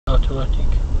automatic.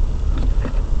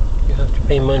 You have to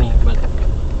pay money, but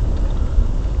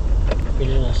we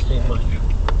didn't stay much.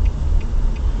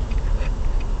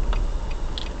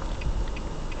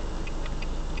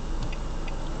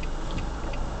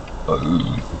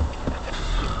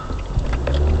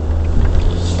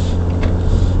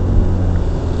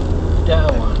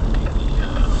 That one.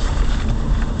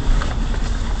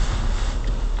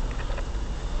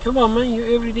 Come on,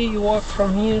 man! Every day you walk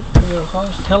from here to your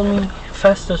house. Tell me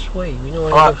fastest way. You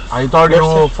know. I thought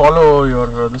you follow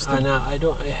your this thing. I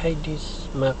don't. I hate this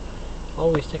map.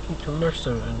 Always taking to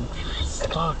Mercer and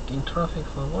stuck in traffic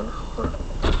for 1 hour.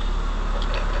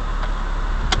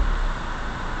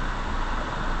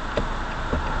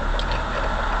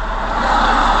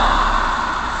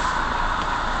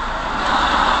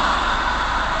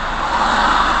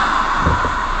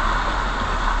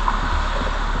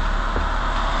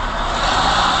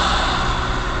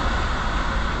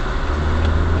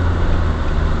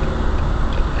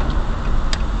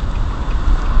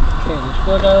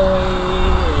 Go that way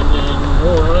and then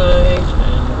go right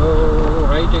and go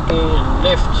right again and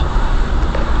left,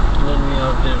 and then we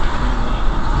are there.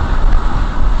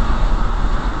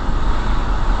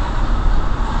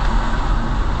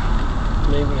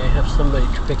 Maybe I have somebody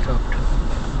to pick up too.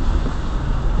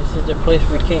 This is the place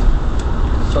we came.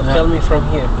 So yeah. Tell me from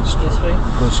here. This way?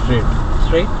 Go straight.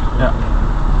 Straight? Yeah.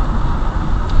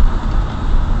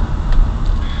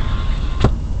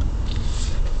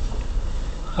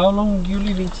 How long do you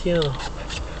live in Siena?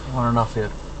 1.5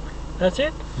 years. That's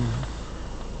it?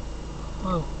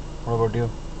 Wow. What about you?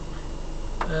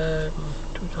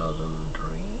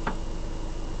 2003.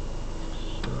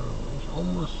 So it's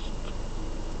almost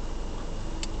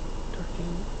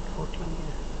 13, 14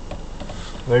 years.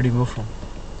 Where do you move from?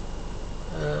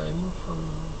 I moved from,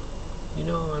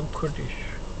 I'm Kurdish.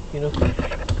 You know Kurdish?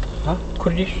 Huh?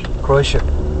 Kurdish? Croatia.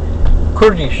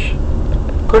 Kurdish.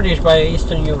 Kurdish by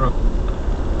Eastern Europe.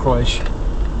 Croatia.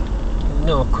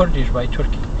 No, Kurdish by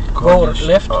Turkey. Kurdish. Go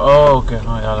left. Oh, okay.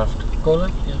 No, yeah, left. Go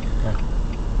left, yeah.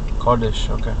 Kurdish,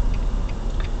 okay.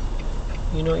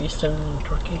 You know Eastern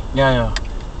Turkey? Yeah.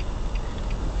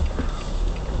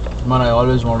 Man, I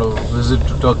always want to visit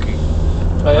to Turkey.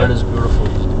 Oh, yeah? That is beautiful.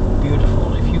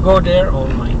 Beautiful. If you go there, oh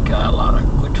my God, a lot of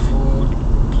good food.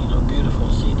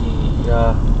 Beautiful city.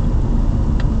 Yeah.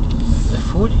 The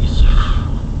food is.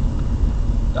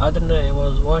 The other night I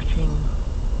was watching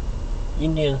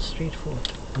Indian street food.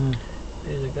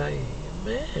 There's a guy,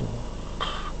 man,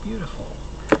 beautiful.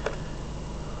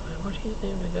 What's his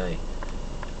name? The guy.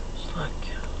 It's like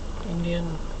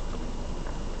Indian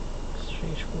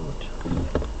street food.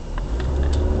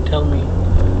 Tell me.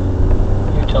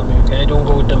 You tell me, okay? I don't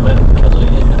go with the map because I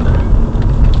hate it.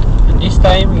 And this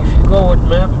time, if you go with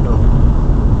map, no.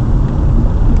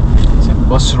 It's a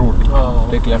bus route. Oh.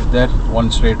 Take left there, one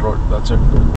straight road. That's it.